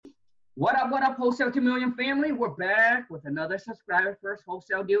What up, Wholesale 2 Million family? We're back with another subscriber first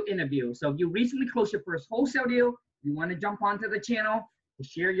wholesale deal interview. So if you recently closed your first wholesale deal, you want to jump onto the channel to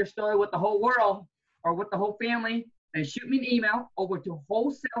share your story with the whole world or with the whole family, then shoot me an email over to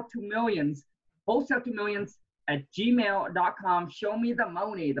wholesale2millions, wholesale2millions at gmail.com. Show me the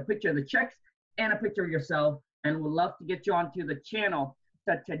money, the picture of the checks, and a picture of yourself, and we'd love to get you onto the channel.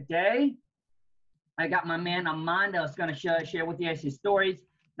 So today, I got my man Armando is going to share with you his stories.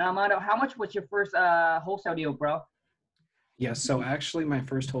 Now, Armando, how much was your first wholesale deal, bro? Yeah, so actually my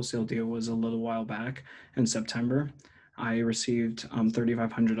first wholesale deal was a little while back in September. I received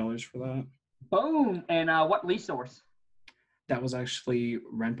 $3,500 for that. Boom. And what lease source? That was actually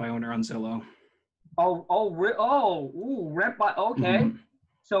rent by owner on Zillow. Rent by, okay. Mm-hmm.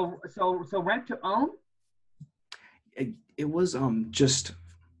 So rent to own? It was just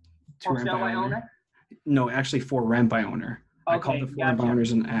to Or rent sell by owner. owner? No, actually for rent by owner. Okay, I called the four rent by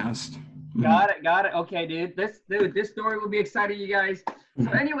owners and asked. Got it. Okay, dude. This story will be exciting, you guys. So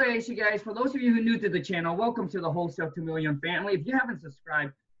anyways, you guys, for those of you who are new to the channel, welcome to the Wholesale 2 Million family. If you haven't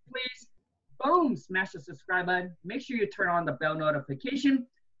subscribed, please, boom, smash the subscribe button. Make sure you turn on the bell notification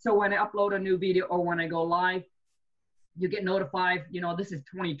so when I upload a new video or when I go live, you get notified. You know, this is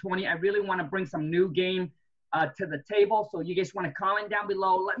 2020. I really want to bring some new game to the table. So you guys want to comment down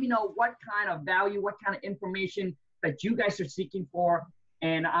below. Let me know what kind of value, what kind of information that you guys are seeking for.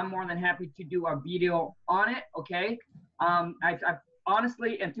 And I'm more than happy to do a video on it, okay? I've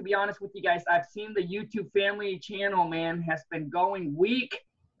honestly, and to be honest with you guys, I've seen the YouTube family channel, man, has been going weak.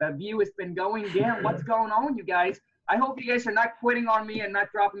 The view has been going down. What's going on, you guys? I hope you guys are not quitting on me and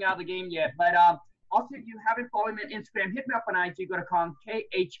not dropping out of the game yet. But also, if you haven't followed me on Instagram, hit me up on IG. Go to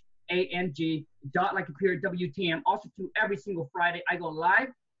KHANG.WTM. Also, to every single Friday, I go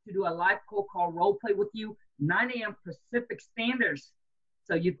live to do a live cold call role play with you, 9 a.m. Pacific Standards.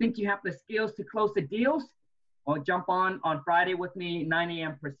 So you think you have the skills to close the deals? Well, jump on Friday with me, 9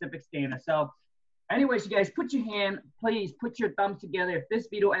 a.m. Pacific Standard. So anyways, you guys, put your hand, please put your thumbs together. If this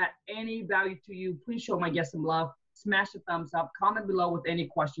video add any value to you, please show my guest some love. Smash the thumbs up. Comment below with any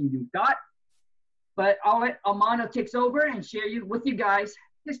question you got. But I'll let Armando takes over and share with you guys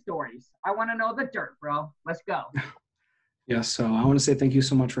his stories. I want to know the dirt, bro. Let's go. Yeah, so I want to say thank you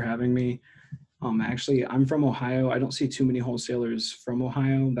so much for having me. Actually, I'm from Ohio. I don't see too many wholesalers from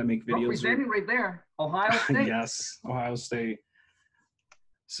Ohio that make videos. Representing right there, Ohio State. Yes, Ohio State.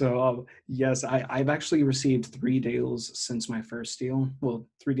 So yes, I've actually received 3 deals since my first deal. Well,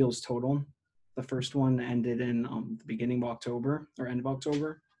 3 deals total. The first one ended in the beginning of October or end of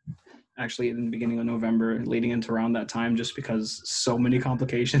October. Actually, in the beginning of November, leading into around that time, just because so many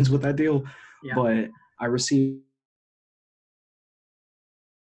complications with that deal. Yeah. But I received.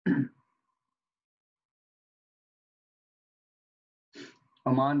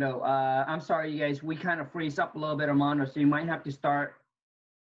 Armando, I'm sorry, you guys. We kind of freeze up a little bit, Armando, so you might have to start.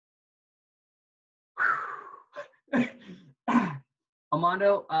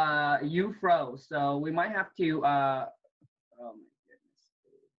 Armando, you froze, so we might have to. Oh my goodness.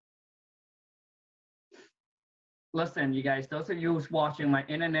 Listen, you guys. Those of you who's watching, my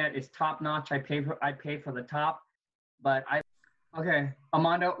internet is top notch. I pay for the top, but okay,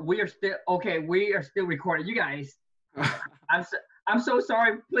 Armando, we are still recording. You guys, I'm so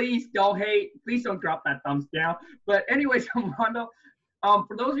sorry. Please don't hate. Please don't drop that thumbs down. But anyways, Armando,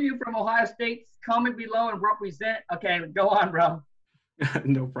 for those of you from Ohio State, comment below and represent. Okay, go on, bro.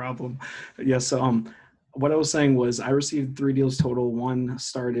 No problem. Yes. So what I was saying was I received 3 deals total. One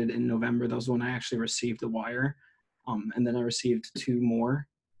started in November. That was when I actually received the wire. And then I received 2 more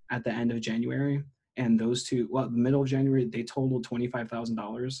at the end of January. And those 2, well, the middle of January, they totaled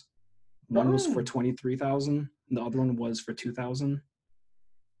 $25,000. One was for $23,000. The other one was for $2,000.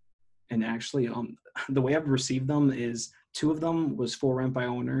 And actually, the way I've received them is 2 of them was for rent by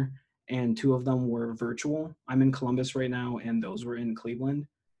owner, and 2 of them were virtual. I'm in Columbus right now, and those were in Cleveland.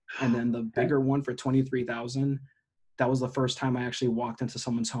 And then the bigger one for $23,000, that was the first time I actually walked into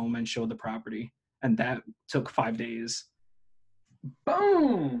someone's home and showed the property, and that took 5 days.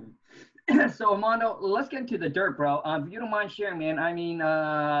 Boom. So Armando, let's get into the dirt, bro. If you don't mind sharing, man. I mean,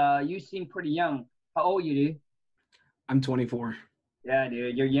 you seem pretty young. How old are you, dude? I'm 24. Yeah,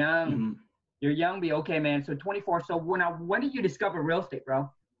 dude, you're young. Mm-hmm. You're young, be okay, man. So 24. So when did you discover real estate, bro?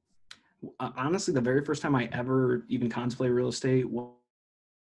 Honestly, the very first time I ever even contemplated real estate was.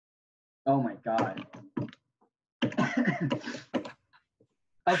 Oh my God.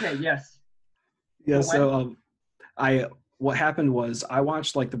 Okay. Yes. Yeah. So what happened was I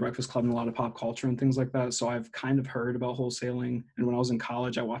watched like The Breakfast Club and a lot of pop culture and things like that. So I've kind of heard about wholesaling. And when I was in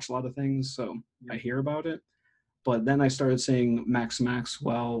college, I watched a lot of things. So I hear about it. But then I started seeing Max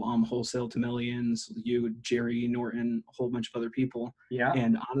Maxwell, Wholesale to Millions, you, Jerry Norton, a whole bunch of other people. Yeah.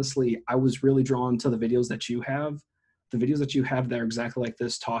 And honestly, I was really drawn to the videos that you have. The videos that you have that are exactly like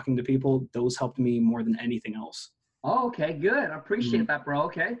this, talking to people, those helped me more than anything else. Oh, okay, good. I appreciate Mhm. that, bro.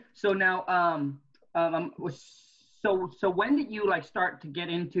 Okay. So now, so when did you like start to get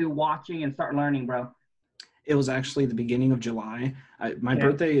into watching and start learning, bro? It was actually the beginning of July. My Okay.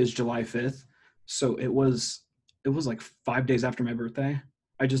 birthday is July 5th. So it was like 5 days after my birthday.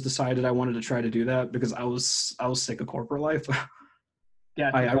 I just decided I wanted to try to do that because I was sick of corporate life. Got you,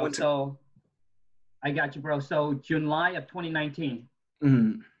 I bro. went to So I got you, bro. So July of 2019,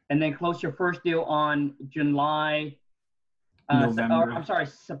 mm, and then close your first deal on July, or November. I'm sorry,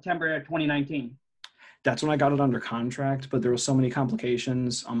 September 2019. That's when I got it under contract, but there were so many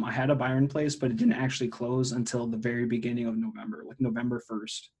complications. I had a buyer in place, but it didn't actually close until the very beginning of November, like November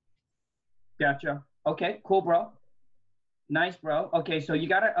 1st. Gotcha. Okay, cool, bro. Nice, bro. Okay, so you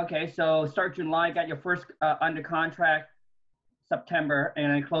got it. Okay, so start July, got your first under contract September,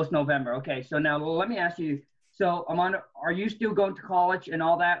 and then close November. Okay, so now let me ask you. So, Amanda, are you still going to college and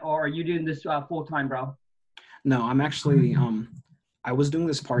all that, or are you doing this full time, bro? No, I'm actually I was doing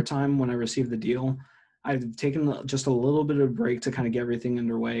this part-time when I received the deal. I've taken just a little bit of a break to kind of get everything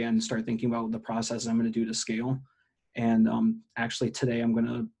underway and start thinking about the process I'm going to do to scale. And actually today I'm going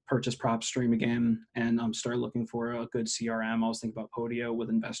to purchase PropStream again and start looking for a good CRM. I was thinking about Podio with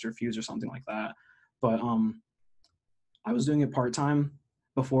Investor Fuse or something like that. But I was doing it part-time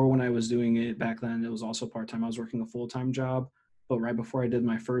before. When I was doing it back then, it was also part-time. I was working a full-time job, but right before I did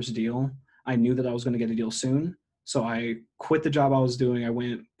my first deal, I knew that I was going to get a deal soon. So I quit the job I was doing. I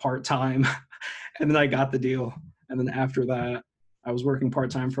went part-time and then I got the deal. And then after that, I was working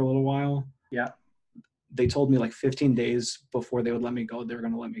part-time for a little while. Yeah. They told me like 15 days before they would let me go, they were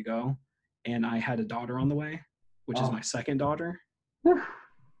going to let me go. And I had a daughter on the way, which is Oh. my second daughter. Whew.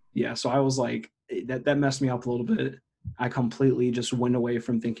 Yeah, so I was like, that messed me up a little bit. I completely just went away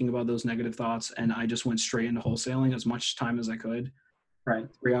from thinking about those negative thoughts and I just went straight into wholesaling as much time as I could. Right.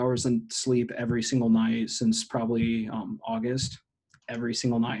 3 hours in sleep every single night since probably August, every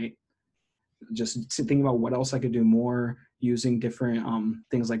single night. Just thinking about what else I could do more, using different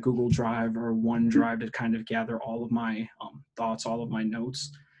things like Google Drive or OneDrive to kind of gather all of my thoughts, all of my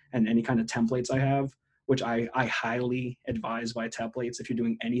notes, and any kind of templates I have, which I highly advise by templates. If you're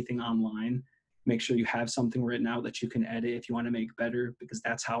doing anything online, make sure you have something written out that you can edit if you want to make better, because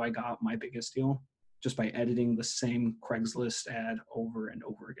that's how I got my biggest deal, just by editing the same Craigslist ad over and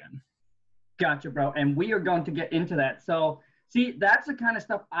over again. Gotcha, bro. And we are going to get into that. So, see, that's the kind of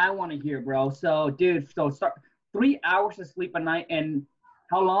stuff I want to hear, bro. So, dude, so start 3 hours of sleep a night, and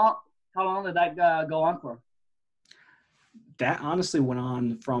how long? How long did that go on for? That honestly went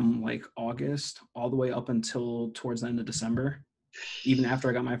on from like August all the way up until towards the end of December, even after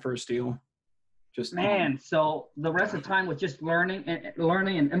I got my first deal. Just Man, so the rest of the time was just learning and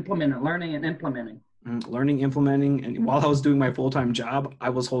learning and implementing, learning and implementing. learning, implementing, and while I was doing my full-time job, I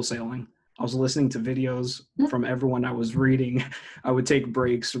was wholesaling. I was listening to videos from everyone. I was reading. I would take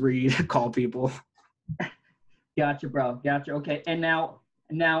breaks, read, call people. Gotcha, bro. Gotcha. Okay. And now,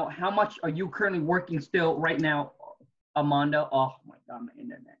 how much are you currently working still right now, Amanda? Oh my God, my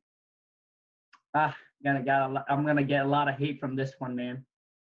internet. I'm gonna get a lot of hate from this one, man.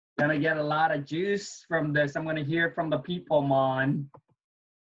 Gonna get a lot of juice from this. I'm gonna hear from the people, man.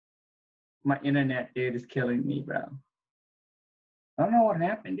 My internet, dude, is killing me, bro. I don't know what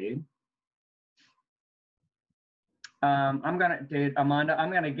happened, dude. Dude, Amanda,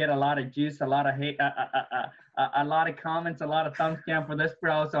 I'm gonna get a lot of juice, a lot of hate, a lot of comments, a lot of thumbs down for this,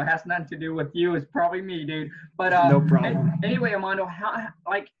 bro. So it has nothing to do with you. It's probably me, dude. But No problem. anyway, Amanda,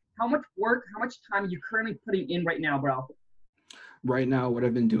 how much work, how much time are you currently putting in right now, bro? Right now, what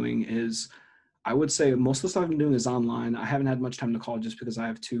I've been doing is, I would say most of the stuff I've been doing is online. I haven't had much time to call just because I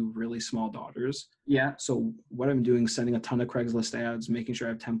have two really small daughters. Yeah. So what I'm doing is sending a ton of Craigslist ads, making sure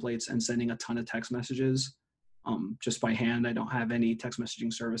I have templates, and sending a ton of text messages just by hand. I don't have any text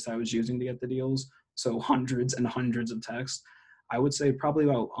messaging service that I was using to get the deals. So hundreds and hundreds of texts. I would say probably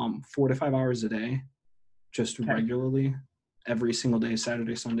about 4 to 5 hours a day, just regularly, every single day,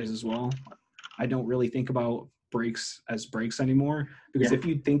 Saturday, Sundays as well. I don't really think about breaks as breaks anymore, because if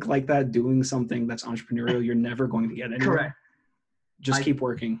you think like that, doing something that's entrepreneurial, you're never going to get anywhere. Correct. Just keep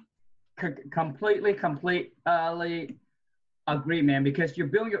working. Completely agree, man, because you're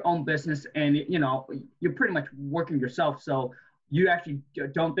building your own business and, you know, you're pretty much working yourself. So you actually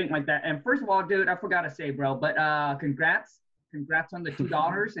don't think like that. And first of all, dude, I forgot to say, bro, but congrats on the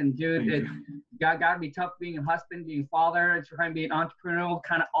 $2. And dude, it gotta be tough being a husband, being a father, trying to be an entrepreneur,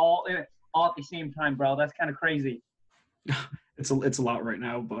 kind of all all at the same time, bro. That's kind of crazy. It's a lot right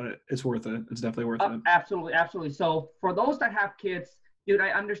now, but it's worth it. It's definitely worth it. Absolutely, absolutely. So for those that have kids, dude, I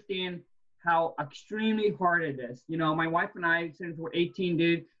understand how extremely hard it is. You know, my wife and I, since we're 18,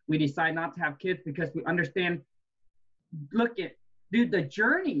 dude, we decide not to have kids because we understand. Look at, dude, the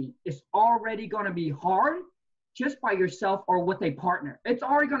journey is already going to be hard just by yourself or with a partner. It's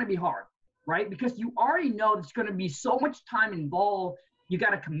already going to be hard, right? Because you already know there's going to be so much time involved. You got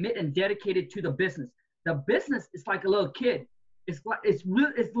to commit and dedicate it to the business. The business is like a little kid. It's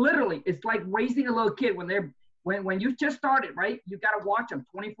literally like raising a little kid when you just started, right? You got to watch them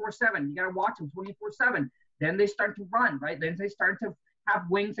 24/7. You got to watch them 24/7. Then they start to run, right? Then they start to have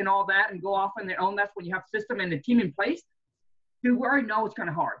wings and all that and go off on their own. That's when you have system and the team in place. Dude, we already know it's kind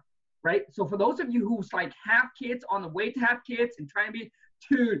of hard, right? So for those of you who's like have kids, on the way to have kids and trying to be,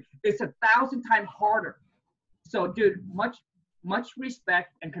 dude, it's 1,000 times harder. So, dude, much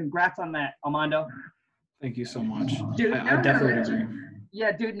respect and congrats on that, Armando. Thank you so much. Dude, I definitely agree.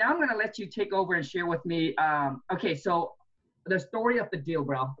 Yeah, dude, now I'm going to let you take over and share with me. Okay, so the story of the deal,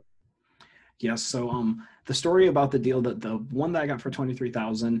 bro. Yes, so the story about the deal, that the one that I got for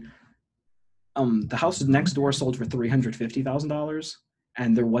 $23,000, the house next door sold for $350,000,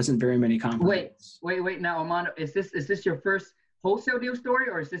 and there wasn't very many comparables. Wait. Now, Armando, is this your first wholesale deal story,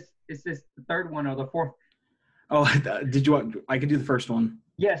 or is this the third one or the fourth? Oh, did you want? I could do the first one.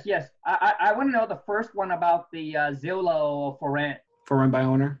 Yes. I want to know the first one about the Zillow for rent. For rent by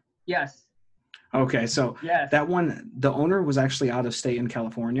owner? Yes. Okay, so yes. That one, the owner was actually out of state in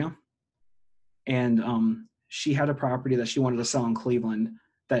California, and she had a property that she wanted to sell in Cleveland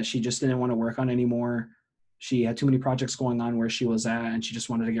that she just didn't want to work on anymore. She had too many projects going on where she was at, and she just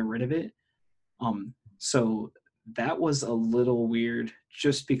wanted to get rid of it. So that was a little weird,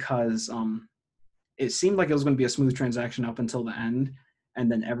 just because it seemed like it was going to be a smooth transaction up until the end, and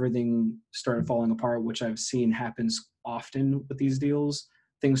then everything started falling apart, which I've seen happens often with these deals.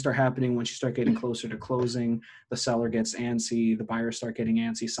 Things start happening once you start getting closer to closing. The seller gets antsy, the buyers start getting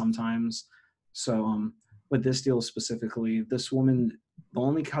antsy sometimes. So with this deal specifically, this woman, the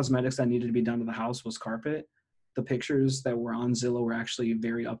only cosmetics that needed to be done to the house was carpet. The pictures that were on Zillow were actually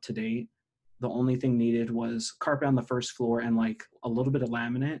very up to date. The only thing needed was carpet on the first floor and like a little bit of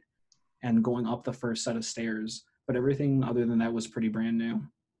laminate and going up the first set of stairs. But everything other than that was pretty brand new.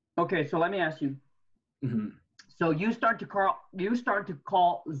 Okay, so let me ask you. Mm-hmm. So you start to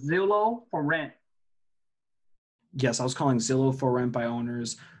call Zillow for rent. Yes, I was calling Zillow for rent by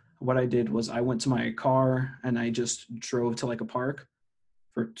owners. What I did was I went to my car and I just drove to like a park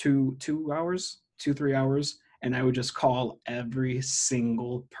for 3 hours, and I would just call every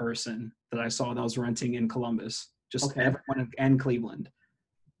single person that I saw that was renting in Columbus, just everyone, and Cleveland.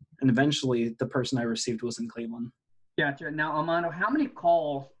 And eventually the person I received was in Cleveland. Gotcha. Now, Armando, how many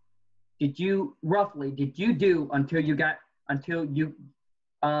calls did you do until you got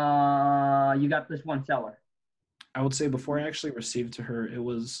this one seller? I would say before I actually received to her, it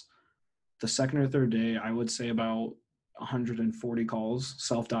was the second or third day, I would say about 140 calls,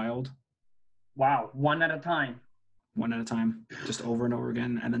 self-dialed. Wow. One at a time, just over and over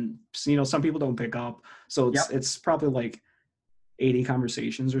again. And then, some people don't pick up. So it's probably like 80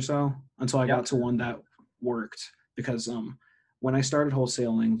 conversations or so until I got to one that worked. Because when I started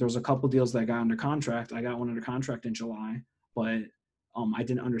wholesaling, there was a couple deals that I got under contract. I got one under contract in July, but I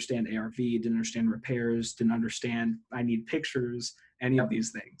didn't understand ARV, didn't understand repairs, didn't understand I need pictures, any of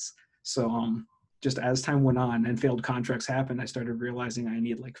these things. So just as time went on and failed contracts happened, I started realizing I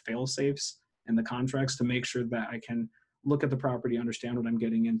need like fail safes in the contracts to make sure that I can look at the property, understand what I'm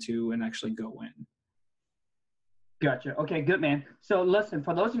getting into, and actually go in. Gotcha. Okay, good, man. So listen,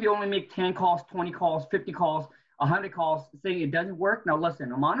 for those of you who only make 10 calls, 20 calls, 50 calls, 100 calls, saying it doesn't work. Now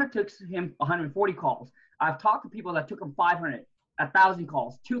listen, Armando took him 140 calls. I've talked to people that took him 500, 1,000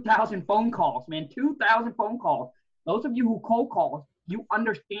 calls, 2,000 phone calls, man, 2,000 phone calls. Those of you who cold call, you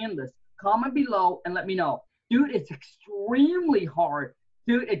understand this. Comment below and let me know. Dude, it's extremely hard.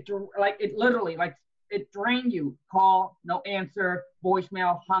 Dude, it literally drained you. Call, no answer,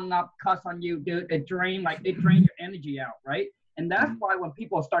 voicemail, hung up, cuss on you, dude. It drained your energy out, right? And that's why when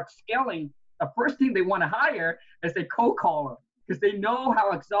people start scaling, the first thing they want to hire is a cold caller because they know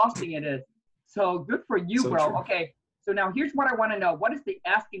how exhausting it is. So good for you, bro. True. Okay, so now here's what I want to know. What is the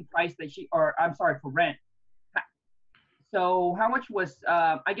asking price that for rent? So how much was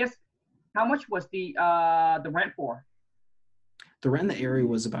how much was the rent for? The rent in the area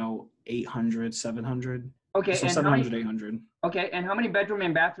was about 800, 700. Okay, so and 700, 800. Okay, and how many bedroom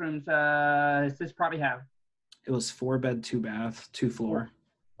and bathrooms does this probably have? It was 4 bed, 2 bath, 2 floor.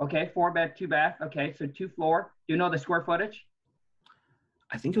 Okay, 4 bed, 2 bath. Okay, so 2 floor. Do you know the square footage?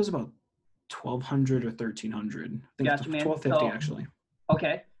 I think it was about 1,200 or 1,300. I think Gotcha, it's man. 1,250 So, actually.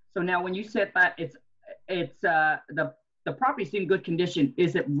 okay. So now when you said that the property's in good condition,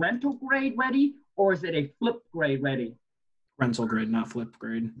 is it rental grade ready or is it a flip grade ready? Rental grade, not flip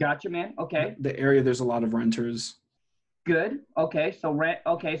grade. Gotcha, man. Okay. The area, there's a lot of renters. Good. Okay. So rent.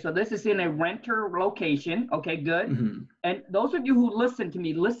 Okay. So this is in a renter location. Okay. Good. Mm-hmm. And those of you who listen to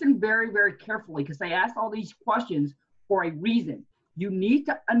me, listen very, very carefully because I asked all these questions for a reason. You need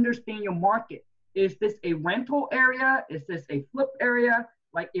to understand your market. Is this a rental area? Is this a flip area?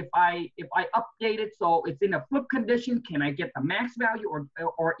 Like if I update it so it's in a flip condition, can I get the max value?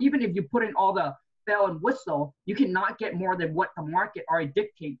 Or even if you put in all the bell and whistle, you cannot get more than what the market already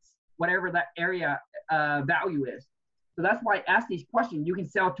dictates, whatever that area value is. So that's why I ask these questions. You can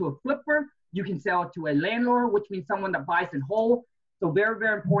sell it to a flipper. You can sell it to a landlord, which means someone that buys in whole. So very,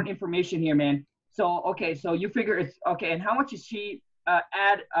 very important information here, man. So, okay, so you figure it's, okay, and how much is she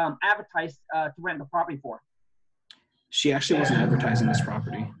advertised to rent the property for? She actually wasn't advertising this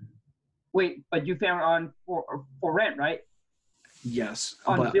property. Wait, but you found on for rent, right? Yes,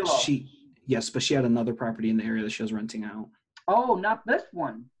 On but Zillow. but she had another property in the area that she was renting out. Oh, not this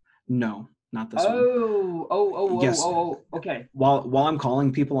one. No, not this one. Yes. Okay. While I'm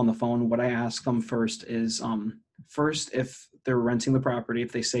calling people on the phone, what I ask them first is first if they're renting the property.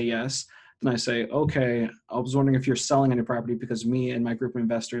 If they say yes, then I say, okay, I was wondering if you're selling any property because me and my group of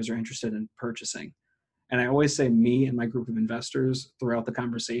investors are interested in purchasing. And I always say me and my group of investors throughout the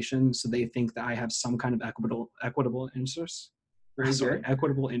conversation, so they think that I have some kind of equitable interest.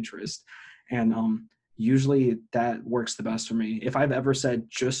 Equitable interest. And usually that works the best for me. If I've ever said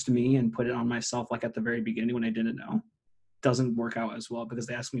just me and put it on myself, like at the very beginning when I didn't know, doesn't work out as well because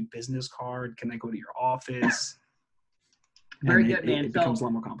they ask me business card, can I go to your office? Very good, man. It becomes a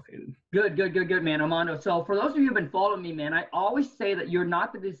lot more complicated. Good, man, Armando. So for those of you who've been following me, man, I always say that you're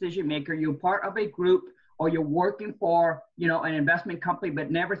not the decision maker. You're part of a group or you're working for, an investment company,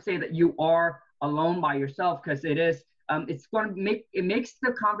 but never say that you are alone by yourself because it is. It's going to makes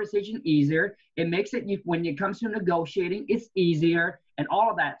the conversation easier. It makes it, when it comes to negotiating, it's easier and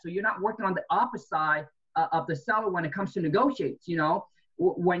all of that. So you're not working on the opposite side of the seller when it comes to negotiates.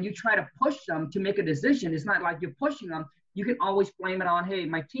 When you try to push them to make a decision, it's not like you're pushing them. You can always blame it on, hey,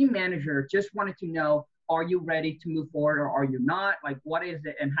 my team manager just wanted to know, are you ready to move forward or are you not? Like, what is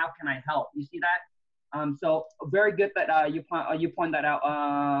it and how can I help? You see that? So very good that you point that out,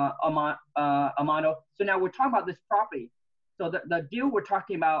 Armando. So now we're talking about this property. So the deal we're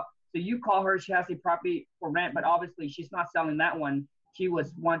talking about, so you call her, she has a property for rent, but obviously she's not selling that one. She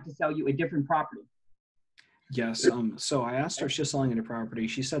was wanting to sell you a different property. Yes. So I asked her if she's selling a property.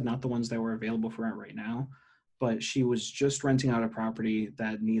 She said not the ones that were available for rent right now, but she was just renting out a property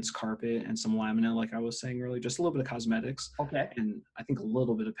that needs carpet and some laminate, like I was saying earlier, just a little bit of cosmetics. Okay. And I think a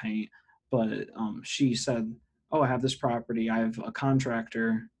little bit of paint. But she said, oh, I have this property. I have a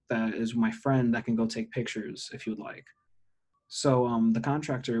contractor that is my friend that can go take pictures if you would like. So the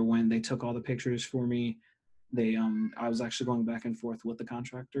contractor, when they took all the pictures for me, I was actually going back and forth with the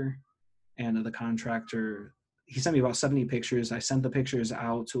contractor. And the contractor, he sent me about 70 pictures. I sent the pictures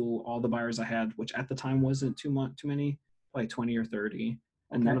out to all the buyers I had, which at the time wasn't too many, like 20 or 30.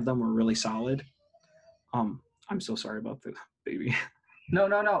 And none of them were really solid. I'm so sorry about that, baby.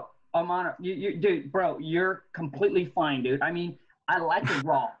 No. Armando, dude, bro, you're completely fine, dude. I mean, I like it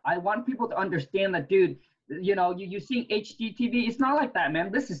raw. I want people to understand that, dude. You see HGTV. It's not like that,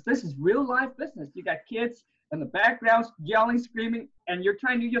 man. This is real life business. You got kids in the background yelling, screaming, and you're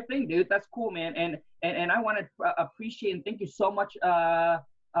trying to do your thing, dude. That's cool, man. And I want to appreciate and thank you so much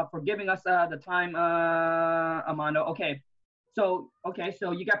for giving us the time, Armando. Okay, so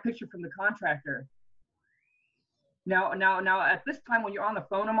you got picture from the contractor. Now, at this time when you're on the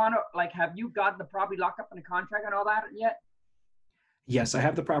phone, Armando, like, have you got the property locked up in the contract and all that yet? Yes, I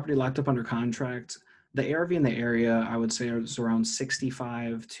have the property locked up under contract. The ARV in the area, I would say, is around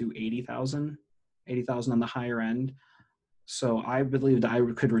 65 to 80,000 on the higher end. So I believed I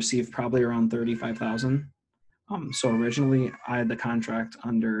could receive probably around 35,000. So originally I had the contract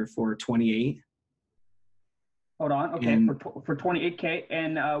under for 28. Hold on. Okay, and for 28K.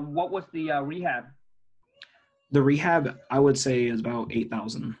 And what was the rehab? The rehab, I would say, is about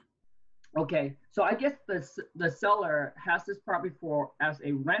 8,000. Okay, so I guess the seller has this property as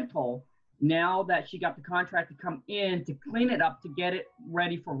a rental. Now that she got the contract to come in to clean it up to get it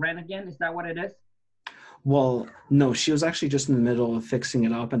ready for rent again, is that what it is? Well, no, she was actually just in the middle of fixing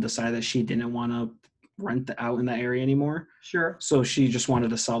it up and decided that she didn't want to rent out in that area anymore. Sure. So she just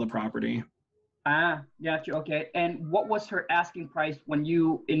wanted to sell the property. Ah, gotcha. Okay, and what was her asking price when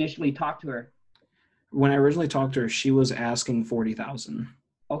you initially talked to her? When I originally talked to her, she was asking 40,000.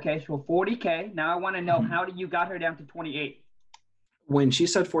 Okay, so 40K. Now I want to know, Mhm. how did you got her down to 28? When she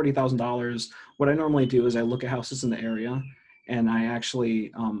said $40,000, what I normally do is I look at houses in the area, and I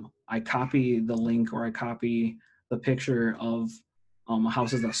actually I copy the link, or I copy the picture of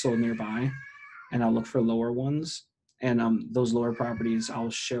houses that sold nearby, and I'll look for lower ones. And those lower properties, I'll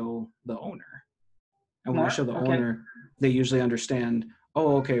show the owner. And when I show Smart. the Okay. owner, they usually understand,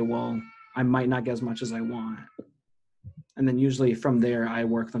 oh, okay, well, I might not get as much as I want. And then usually from there, I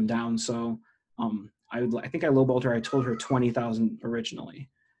work them down. So I think I lowballed her. I told her 20,000 originally.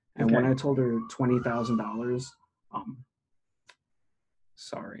 And when Okay. I told her $20,000, um,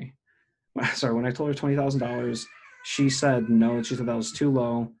 sorry, sorry, when I told her $20,000, she said no. She said that was too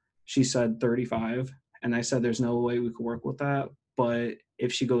low. She said 35, and I said there's no way we could work with that. But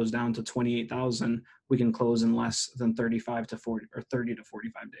if she goes down to 28,000, we can close in less than 35 to 40 or 30 to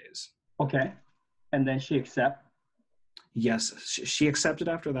 45 days. Okay. And then she accept. Yes, she accepted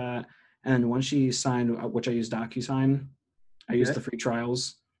after that. And when she signed, which I used DocuSign, I used the Good. free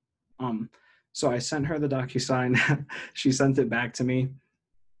trials. Um, so I sent her the DocuSign. She sent it back to me,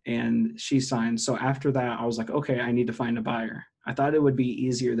 and she signed. So after that, I was like, okay, I need to find a buyer. I thought it would be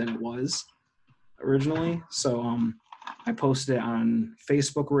easier than it was originally. So I posted it on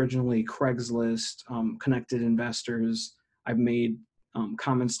Facebook originally, Craigslist, Connected Investors. I've made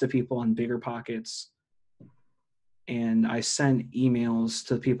comments to people on Bigger Pockets, and I sent emails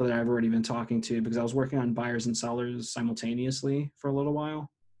to the people that I've already been talking to, because I was working on buyers and sellers simultaneously for a little while,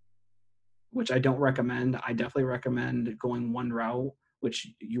 which I don't recommend. I definitely recommend going one route, which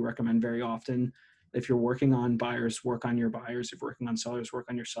you recommend very often. If you're working on buyers, work on your buyers. If you're working on sellers, work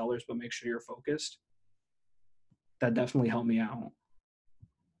on your sellers, but make sure you're focused. That definitely helped me out.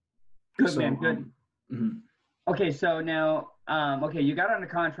 Good, man. So, Good. mhm. Okay, so now, okay, you got on the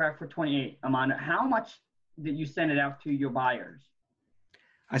contract for 28, Amanda. How much did you send it out to your buyers?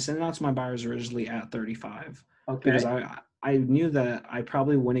 I sent it out to my buyers originally at 35, because Okay, I knew that I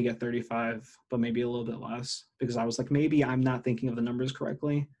probably wouldn't get 35, but maybe a little bit less, because I was like, maybe I'm not thinking of the numbers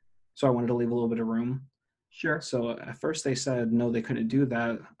correctly. So I wanted to leave a little bit of room. sure. So at first they said no, they couldn't do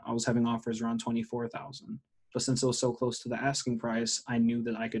that. I was having offers around 24,000, but since it was so close to the asking price, I knew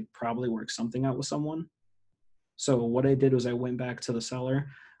that I could probably work something out with someone. So what I did was I went back to the seller.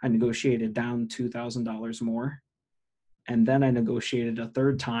 I negotiated down $2,000 more, and then I negotiated a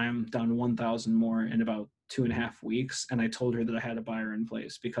third time down 1,000 more in about 2.5 weeks. And I told her that I had a buyer in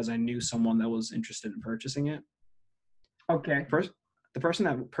place because I knew someone that was interested in purchasing it. Okay. The person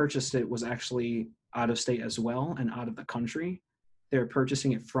that purchased it was actually out of state as well, and out of the country. They're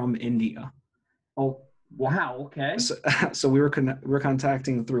purchasing it from India. Oh, wow. Okay. So, so we were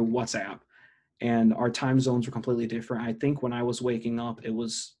contacting through WhatsApp, and our time zones were completely different. I think when I was waking up, it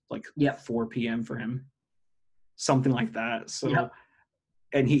was like Yep. 4 p.m. for him, something like that. So, Yep.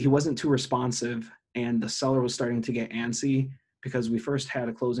 and he wasn't too responsive, and the seller was starting to get antsy, because we first had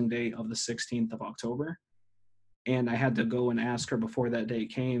a closing date of the 16th of October. And I had to go and ask her before that date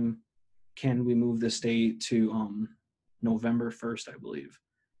came, can we move this date to November 1st, I believe.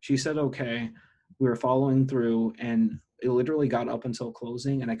 She said, okay. We were following through, and it literally got up until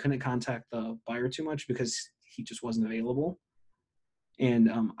closing, and I couldn't contact the buyer too much because he just wasn't available.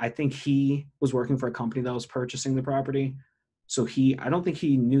 And I think he was working for a company that was purchasing the property. So I don't think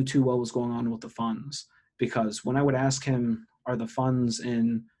he knew too well what was going on with the funds, because when I would ask him, are the funds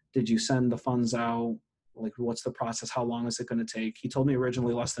in, did you send the funds out? Like, what's the process? How long is it going to take? He told me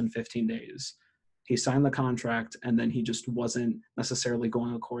originally less than 15 days. He signed the contract, and then he just wasn't necessarily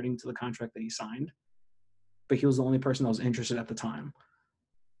going according to the contract that he signed. But he was the only person that was interested at the time.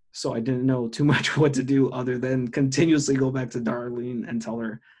 So I didn't know too much what to do other than continuously go back to Darlene and tell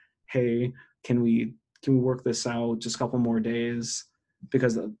her, hey, can we work this out just a couple more days?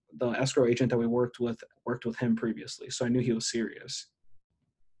 Because the escrow agent that we worked with him previously. So I knew he was serious.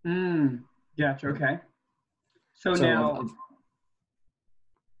 Gotcha. Okay. So So now,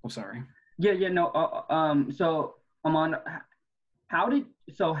 I'm sorry. yeah, no. So Amanda, how did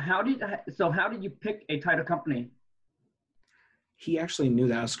you pick a title company? He actually knew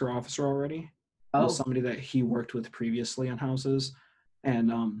the escrow officer already. It was Oh, somebody that he worked with previously on houses.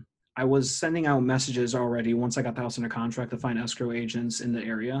 And I was sending out messages already once I got the house under contract to find escrow agents in the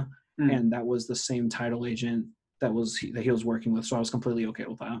area. mm. And that was the same title agent that he was working with. So I was completely okay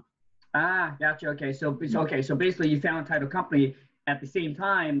with that. Gotcha. Okay. So basically you found a title company at the same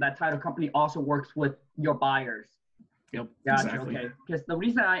time. That title company also works with your buyers. Yep, Gotcha. exactly. Okay. Because the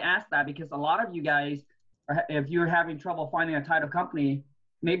reason I asked that, because a lot of you guys, if you're having trouble finding a title company,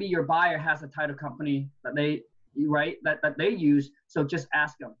 maybe your buyer has a title company that they use. So just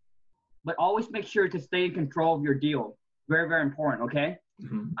ask them, but always make sure to stay in control of your deal. Very, very important. Okay.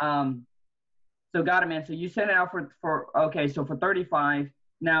 So got it, man. So you sent it out okay, so for 35.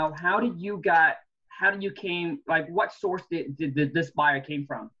 Now, how did you came, like what source did this buyer came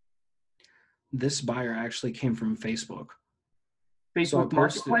from? This buyer actually came from Facebook. Facebook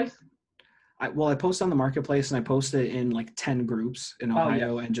Marketplace? I post on the marketplace, and I posted in like 10 groups in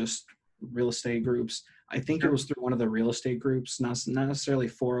Ohio, and just real estate groups. I think it was through one of the real estate groups, not necessarily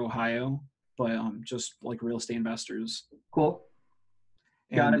for Ohio, but just like real estate investors. Cool.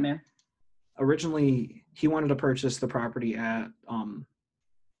 Got it, man. Originally, he wanted to purchase the property at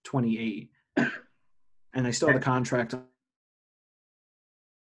 28, and I still have the contract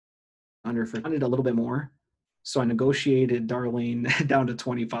under for. I wanted a little bit more, so I negotiated Darlene down to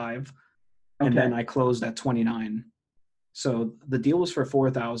 25, and then I closed at 29. So the deal was for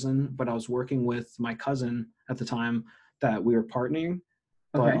 4,000, but I was working with my cousin at the time that we were partnering.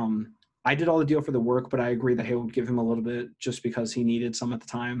 But I did all the deal for the work, but I agreed that I would give him a little bit just because he needed some at the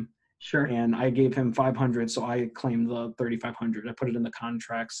time. Sure. And I gave him 500, so I claimed the 3,500. I put it in the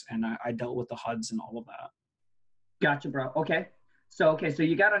contracts, and I dealt with the HUDs and all of that. Gotcha, bro. Okay. So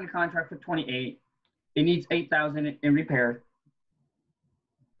you got under contract for 28. It needs 8,000 in repair.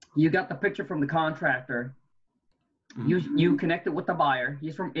 You got the picture from the contractor. You connected with the buyer.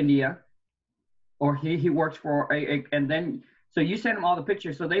 He's from India, or he works for and then so you sent him all the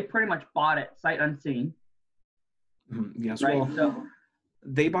pictures. So they pretty much bought it sight unseen. Yes. Right? Well,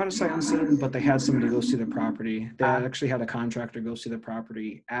 they bought it sight unseen, but they had somebody go see the property. They actually had a contractor go see the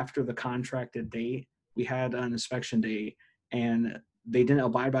property. After the contracted date, we had an inspection date, and they didn't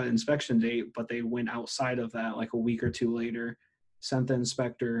abide by the inspection date, but they went outside of that like a week or two later, sent the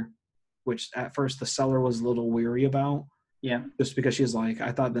inspector, which at first the seller was a little weary about. Yeah. Just because she's like,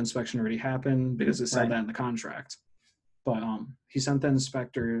 I thought the inspection already happened because it said that in the contract. But he sent the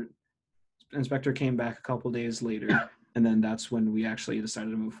inspector. The inspector came back a couple days later, and then that's when we actually decided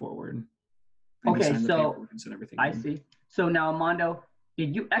to move forward. Okay, so I see. So now, Armando,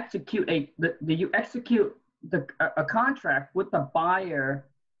 did you execute a contract with the buyer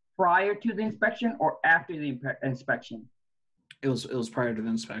prior to the inspection or after the inspection? It was prior to the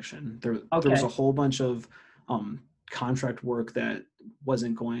inspection. There was a whole bunch of contract work that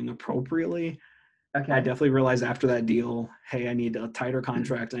wasn't going appropriately. Okay. I definitely realized after that deal, hey, I need a tighter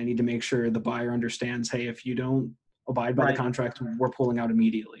contract, and I need to make sure the buyer understands, hey, if you don't abide by the contract, we're pulling out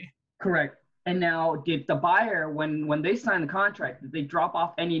immediately. Correct. And now, did the buyer, when they signed the contract, did they drop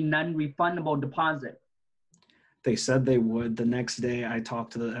off any non-refundable deposit? They said they would. The next day, I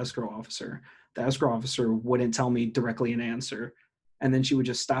talked to the escrow officer. The escrow officer wouldn't tell me directly an answer, and then she would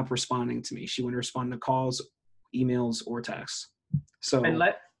just stop responding to me. She wouldn't respond to calls, emails, or texts. So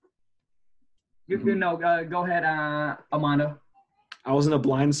go ahead, Armando. I was in a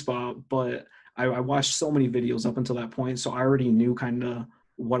blind spot, but I watched so many videos up until that point, so I already knew kind of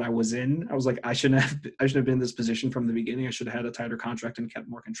what I was in. I was like, I shouldn't have been in this position from the beginning. I should have had a tighter contract and kept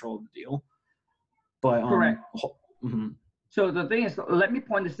more control of the deal. But correct. So the thing is, let me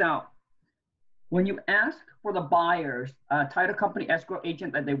point this out. When you ask for the buyer's title company escrow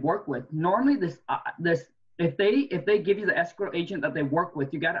agent that they work with, normally if they give you the escrow agent that they work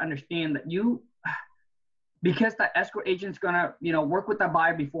with, you got to understand that because that escrow agent's gonna work with that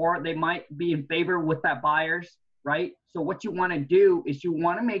buyer before, they might be in favor with that buyer's, right? So what you want to do is you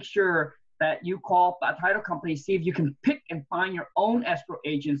want to make sure that you call a title company, see if you can pick and find your own escrow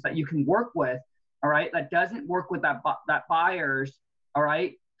agents that you can work with, all right? That doesn't work with that buyer's, all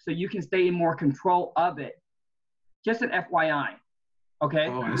right? So you can stay in more control of it. Just an FYI, okay?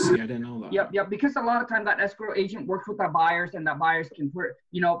 Oh, I see. I didn't know that. Yep. Because a lot of times that escrow agent works with that buyers, and that buyers can,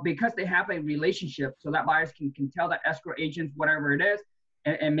 because they have a relationship, so that buyers can tell that escrow agents whatever it is,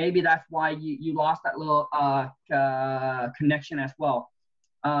 and maybe that's why you lost that little connection as well.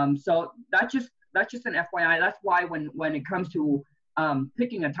 So that's just an FYI. That's why when it comes to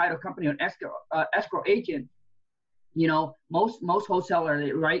picking a title company or escrow agent, most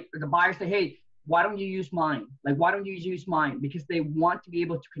wholesalers, right? The buyers say, hey, why don't you use mine? Like, why don't you use mine? Because they want to be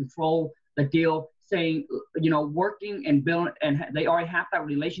able to control the deal, saying, working and building, and they already have that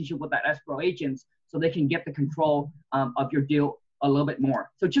relationship with that escrow agents, so they can get the control of your deal a little bit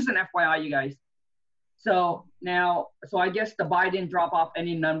more. So just an FYI, you guys. So I guess the buyer didn't drop off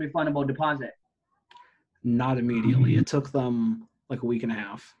any non-refundable deposit. Not immediately. It took them like a week and a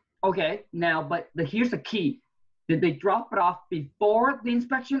half. Okay, but here's the key. Did they drop it off before the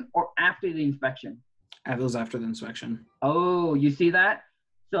inspection or after the inspection? It was after the inspection. Oh, you see that?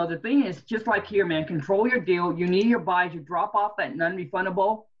 So the thing is, just like here, man, control your deal. You need your buyer to drop off that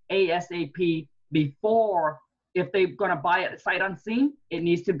non-refundable ASAP before, if they're going to buy it sight unseen, it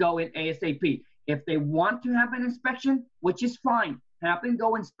needs to go in ASAP. If they want to have an inspection, which is fine, have them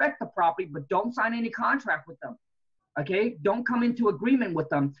go inspect the property, but don't sign any contract with them. Okay, don't come into agreement with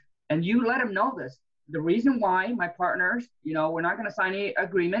them, and you let them know this. The reason why my partners, we're not going to sign any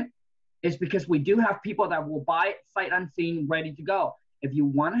agreement is because we do have people that will buy sight unseen, ready to go. If you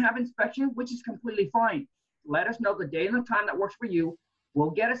want to have inspection, which is completely fine, let us know the day and the time that works for you.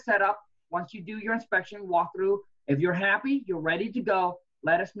 We'll get it set up. Once you do your inspection walkthrough, if you're happy, you're ready to go,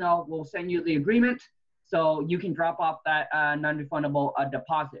 let us know. We'll send you the agreement so you can drop off that non-refundable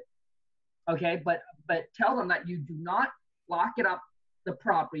deposit. Okay, but tell them that you do not lock it up, the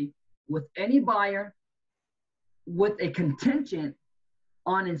property, with any buyer with a contingent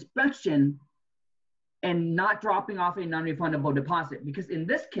on inspection and not dropping off a non-refundable deposit. Because in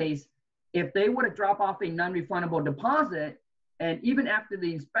this case, if they were to drop off a non-refundable deposit, and even after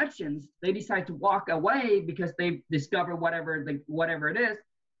the inspections, they decide to walk away because they discover whatever it is.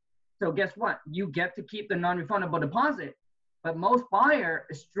 So guess what? You get to keep the non-refundable deposit. But most buyer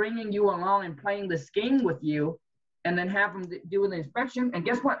is stringing you along and playing this game with you, and then have them do the inspection. And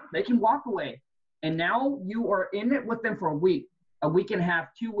guess what? They can walk away. And now you are in it with them for a week and a half,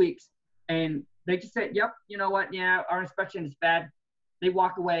 2 weeks. And they just said, yep, you know what? Yeah, our inspection is bad. They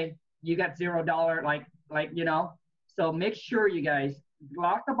walk away. You got $0, So make sure you guys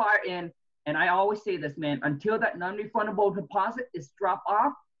lock the buyer in. And I always say this, man, until that non-refundable deposit is dropped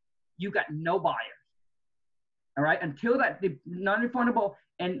off, you got no buyers. All right, until that non-refundable,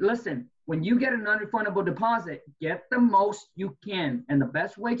 and listen, when you get a non-refundable deposit, get the most you can. And the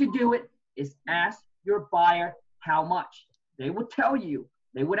best way to do it is ask your buyer how much. They would tell you,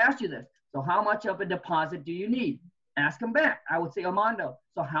 they would ask you this. So how much of a deposit do you need? Ask them back. I would say, Armando,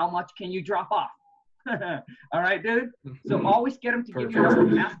 so how much can you drop off? All right, dude? So always get them to give you a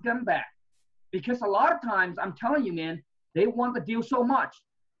number, ask them back. Because a lot of times, I'm telling you, man, they want the deal so much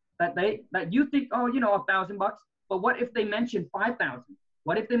that you think, oh, $1,000. But what if they mention 5,000?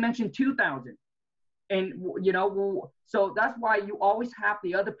 What if they mention 2,000? And so that's why you always have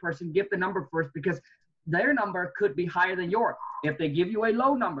the other person give the number first, because their number could be higher than yours. If they give you a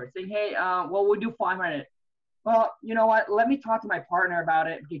low number, saying, hey, we'll do 500. Well, you know what? Let me talk to my partner about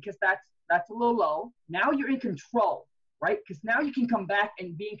it, because that's a little low. Now you're in control, right? Because now you can come back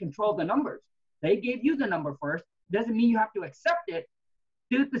and be in control of the numbers. They gave you the number first. Doesn't mean you have to accept it.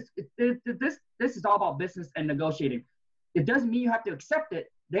 Dude, this is all about business and negotiating. It doesn't mean you have to accept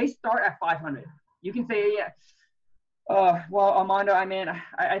it. They start at 500. You can say, yeah, well, Armando,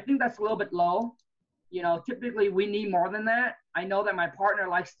 I think that's a little bit low. Typically we need more than that. I know that my partner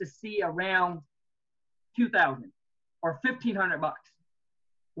likes to see around 2,000 or $1,500,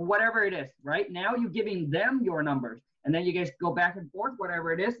 whatever it is. Right now, you're giving them your numbers, and then you guys go back and forth,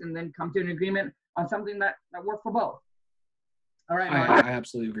 whatever it is, and then come to an agreement on something that works for both. All right, I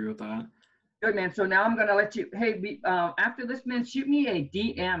absolutely agree with that. Good, man. So now I'm gonna let you. Hey, after this, man, shoot me a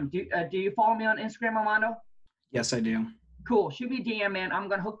DM. Do you follow me on Instagram, Armando? Yes, I do. Cool. Shoot me a DM, man. I'm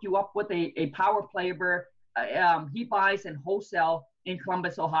gonna hook you up with a power player. He buys and wholesale in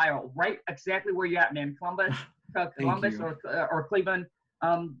Columbus, Ohio. Right, exactly where you're at, man. Columbus or Cleveland.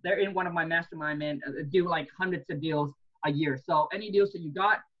 They're in one of my mastermind, man. Do like hundreds of deals a year. So any deals that you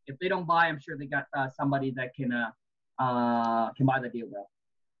got, if they don't buy, I'm sure they got somebody that can buy the deal, bro.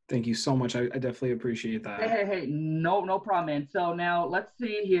 Thank you so much. I definitely appreciate that. Hey, no problem, man. So now let's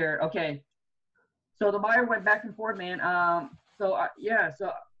see here. Okay. So the buyer went back and forth, man. So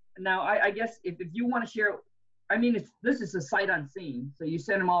now I guess if you want to share, this is a sight unseen. So you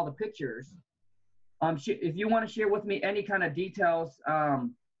send them all the pictures. If you want to share with me any kind of details,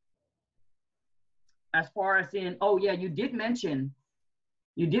 as far as in, oh yeah, you did mention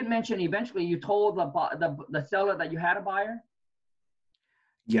eventually you told the seller that you had a buyer.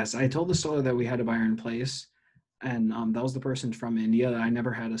 Yes, I told the seller that we had a buyer in place, and that was the person from India. I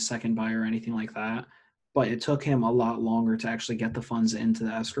never had a second buyer or anything like that, but it took him a lot longer to actually get the funds into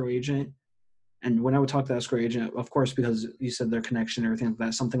the escrow agent. And when I would talk to the escrow agent, of course, because you said their connection and everything,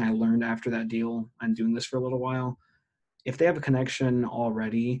 that's something I learned after that deal and doing this for a little while. If they have a connection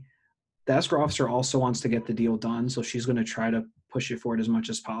already, the escrow officer also wants to get the deal done, so she's going to try to push it forward as much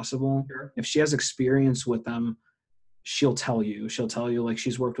as possible. Sure. If she has experience with them, she'll tell you like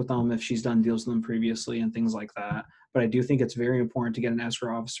she's worked with them, if she's done deals with them previously and things like that. But I do think it's very important to get an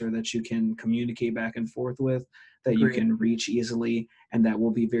escrow officer that you can communicate back and forth with, that you can reach easily, and that will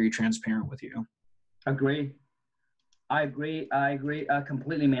be very transparent with you. Agree. I agree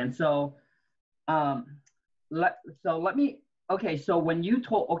completely, man. So, so when you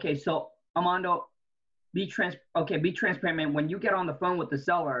told, so Armando, be transparent, man. When you get on the phone with the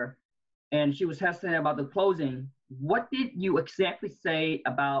seller and she was hesitant about the closing, what did you exactly say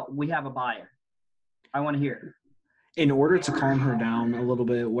about we have a buyer? I want to hear. in order to calm her down a little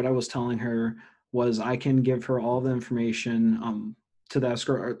bit, what I was telling her was I can give her all the information to the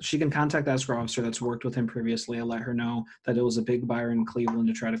escrow. She can contact the escrow officer that's worked with him previously and let her know that it was a big buyer in Cleveland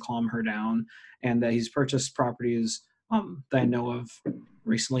to try to calm her down, and that he's purchased properties that I know of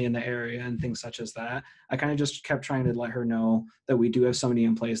recently in the area and things such as that. I kind of just kept trying to let her know that we do have somebody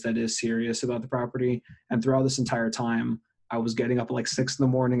in place that is serious about the property. And throughout this entire time, I was getting up at like 6 in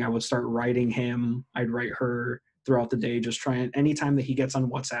the morning. I would start writing him. I'd write her throughout the day, just trying. Anytime that he gets on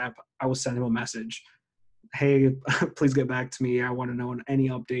WhatsApp, I would send him a message. Hey, please get back to me. I want to know any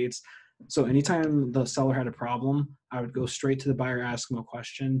updates. So anytime the seller had a problem, I would go straight to the buyer, ask him a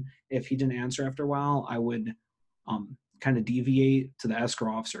question. If he didn't answer after a while, I would kind of deviate to the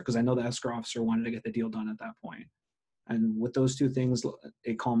escrow officer, because I know the escrow officer wanted to get the deal done at that point. And with those two things,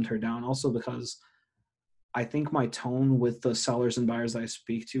 it calmed her down. Also because I think my tone with the sellers and buyers that I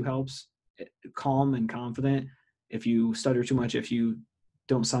speak to helps. Calm and confident. If you stutter too much, if you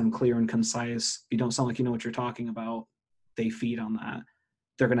don't sound clear and concise, if you don't sound like you know what you're talking about, they feed on that.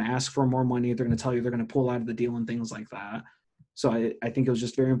 They're going to ask for more money. They're going to tell you they're going to pull out of the deal and things like that. So I think it was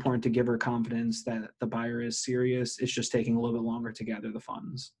just very important to give her confidence that the buyer is serious. It's just taking a little bit longer to gather the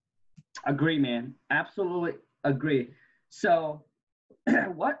funds. Agree, man. Absolutely agree. So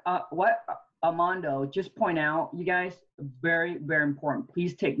what Armando just point out, you guys, very, very important.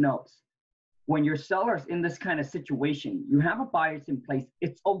 Please take notes. When your seller's in this kind of situation, you have a buyer in place,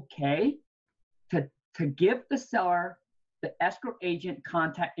 it's okay to give the seller the escrow agent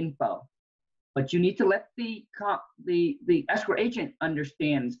contact info. But you need to let the escrow agent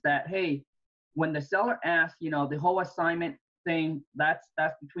understands that, hey, when the seller asks, the whole assignment thing, that's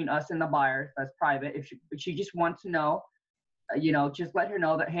between us and the buyer. That's private. If she just wants to know, just let her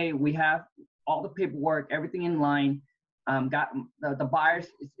know that, hey, we have all the paperwork, everything in line. Got the buyers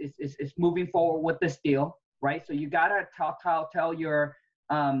is moving forward with this deal, right? So you gotta tell your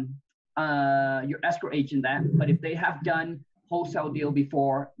escrow agent that. But if they have done wholesale deal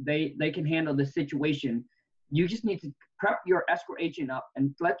before, they can handle the situation. You just need to prep your escrow agent up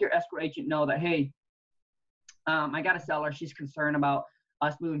and let your escrow agent know that, hey, I got a seller. She's concerned about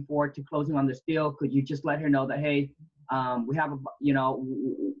us moving forward to closing on this deal. Could you just let her know that, hey, we have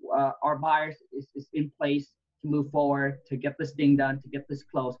our buyers is in place to move forward, to get this thing done, to get this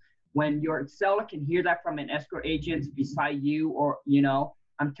closed. When your seller can hear that from an escrow agent beside you, or,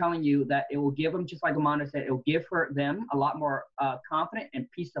 I'm telling you that it will give them, just like Amanda said, it will give them a lot more confidence and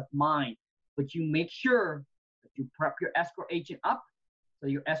peace of mind. But you make sure that you prep your escrow agent up so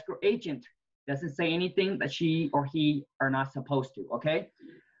your escrow agent doesn't say anything that she or he are not supposed to, okay?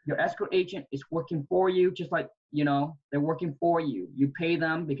 Your escrow agent is working for you, just like, they're working for you. You pay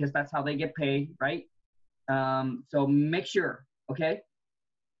them because that's how they get paid, right? So make sure, okay?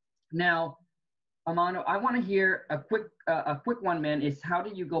 Now, Armando, I want to hear a quick one, man, is how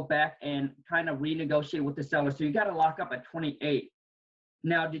do you go back and kind of renegotiate with the seller? So you got to lock up at 28.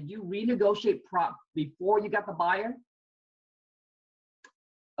 Now, did you renegotiate before you got the buyer?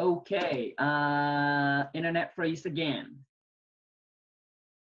 Okay, internet freeze again.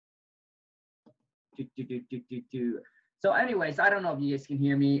 So anyways, I don't know if you guys can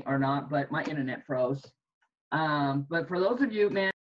hear me or not, but my internet froze. But for those of you, man,